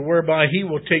spirit to whereby he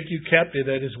will take you captive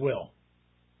at his will.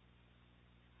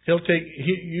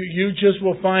 You just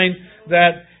will find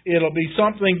that it'll be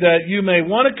something that you may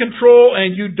want to control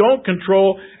and you don't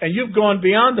control, and you've gone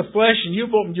beyond the flesh and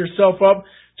you've opened yourself up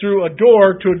through a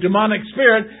door to a demonic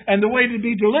spirit, and the way to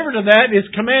be delivered of that is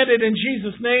commanded in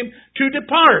Jesus' name to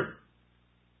depart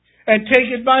and take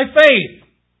it by faith.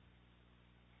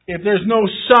 If there's no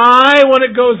sigh when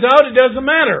it goes out, it doesn't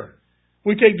matter.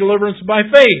 We take deliverance by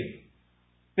faith.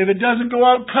 If it doesn't go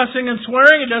out cussing and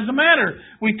swearing, it doesn't matter.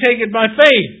 We take it by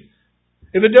faith.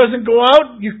 If it doesn't go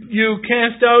out, you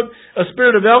cast out a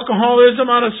spirit of alcoholism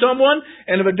out of someone,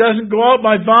 and if it doesn't go out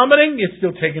by vomiting, it's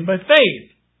still taken by faith.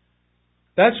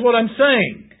 That's what I'm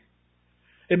saying.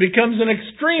 It becomes an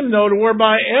extreme, though, to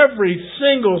whereby every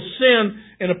single sin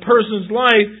in a person's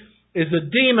life is a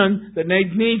demon that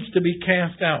needs to be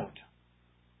cast out.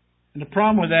 And the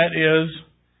problem with that is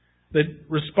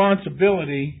that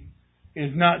responsibility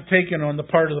is not taken on the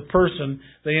part of the person.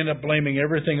 They end up blaming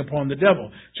everything upon the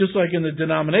devil. Just like in the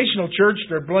denominational church,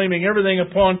 they're blaming everything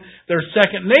upon their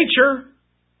second nature.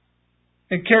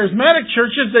 In charismatic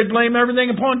churches, they blame everything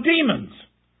upon demons.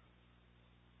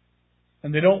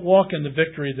 And they don't walk in the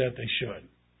victory that they should.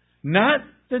 Not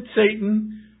that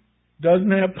Satan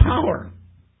doesn't have power,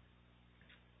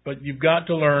 but you've got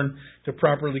to learn to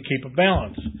properly keep a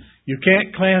balance. You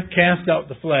can't cast out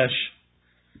the flesh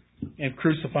and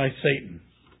crucify Satan.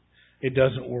 It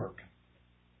doesn't work.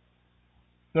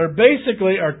 There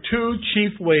basically are two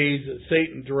chief ways that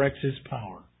Satan directs his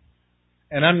power.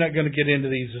 And I'm not going to get into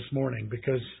these this morning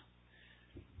because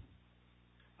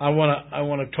I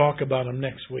want to talk about them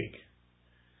next week.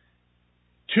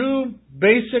 Two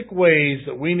basic ways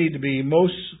that we need to be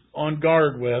most on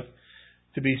guard with,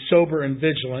 to be sober and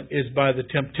vigilant, is by the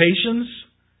temptations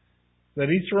that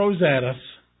he throws at us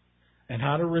and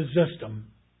how to resist them,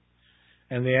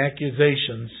 and the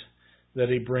accusations that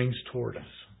he brings toward us.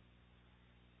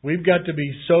 We've got to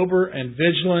be sober and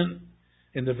vigilant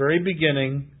in the very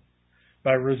beginning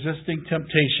by resisting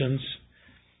temptations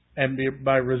and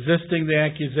by resisting the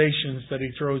accusations that he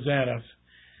throws at us.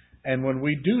 And when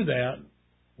we do that,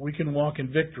 we can walk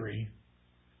in victory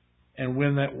and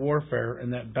win that warfare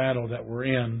and that battle that we're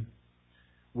in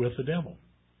with the devil.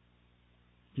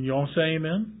 Can you all say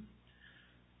amen?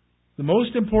 The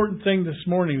most important thing this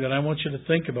morning that I want you to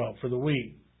think about for the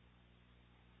week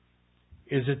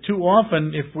is that too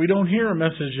often, if we don't hear a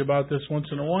message about this once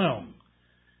in a while,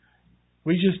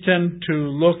 we just tend to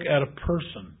look at a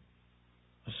person,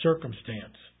 a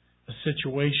circumstance, a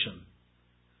situation,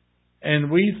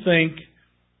 and we think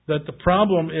that the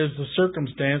problem is the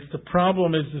circumstance, the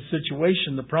problem is the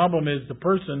situation, the problem is the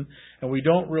person, and we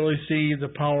don't really see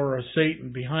the power of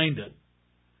Satan behind it,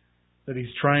 that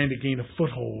he's trying to gain a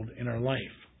foothold in our life.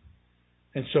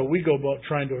 And so we go about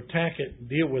trying to attack it and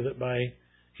deal with it by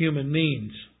human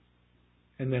means,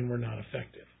 and then we're not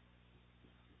effective.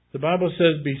 The Bible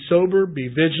says, be sober, be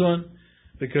vigilant,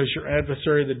 because your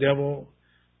adversary, the devil,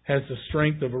 has the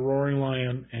strength of a roaring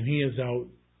lion, and he is out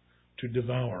to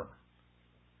devour.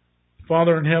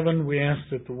 Father in heaven, we ask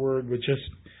that the Word would just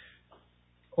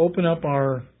open up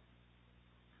our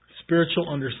spiritual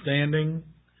understanding,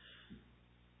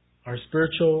 our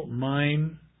spiritual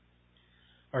mind,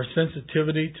 our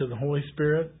sensitivity to the Holy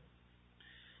Spirit,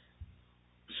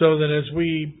 so that as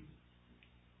we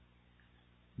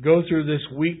go through this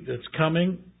week that's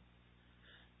coming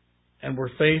and we're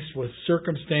faced with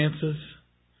circumstances,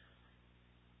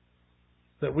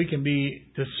 that we can be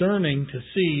discerning to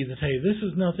see that, hey, this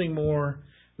is nothing more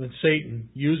than Satan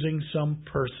using some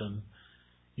person,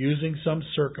 using some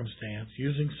circumstance,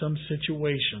 using some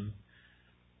situation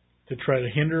to try to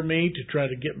hinder me, to try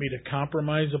to get me to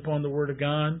compromise upon the Word of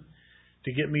God,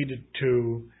 to get me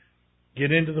to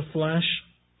get into the flesh.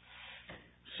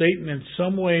 Satan in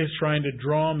some way is trying to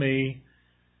draw me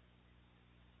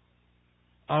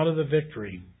out of the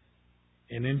victory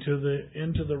and into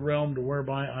the realm to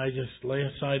whereby I just lay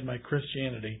aside my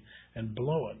Christianity and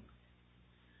blow it.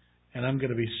 And I'm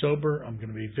going to be sober. I'm going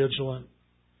to be vigilant.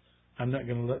 I'm not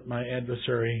going to let my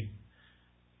adversary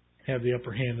have the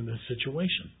upper hand in this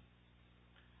situation.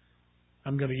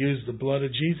 I'm going to use the blood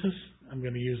of Jesus. I'm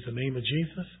going to use the name of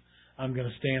Jesus. I'm going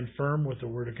to stand firm with the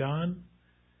Word of God.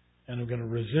 And I'm going to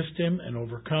resist him and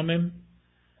overcome him.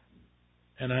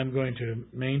 And I'm going to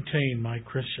maintain my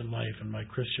Christian life and my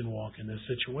Christian walk in this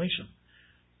situation.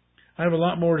 I have a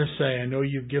lot more to say. I know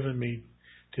you've given me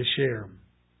to share.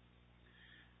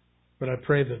 But I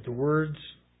pray that the words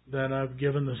that I've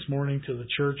given this morning to the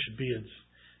church be its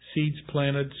seeds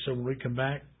planted, so when we come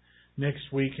back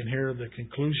next week and hear the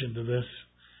conclusion to this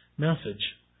message,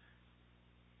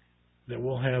 that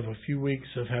we'll have a few weeks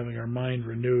of having our mind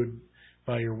renewed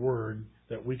by your Word,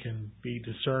 that we can be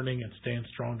discerning and stand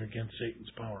strong against Satan's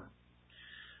power.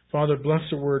 Father, bless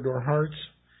the Word to our hearts,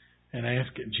 and I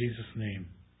ask it in Jesus' name.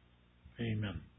 Amen.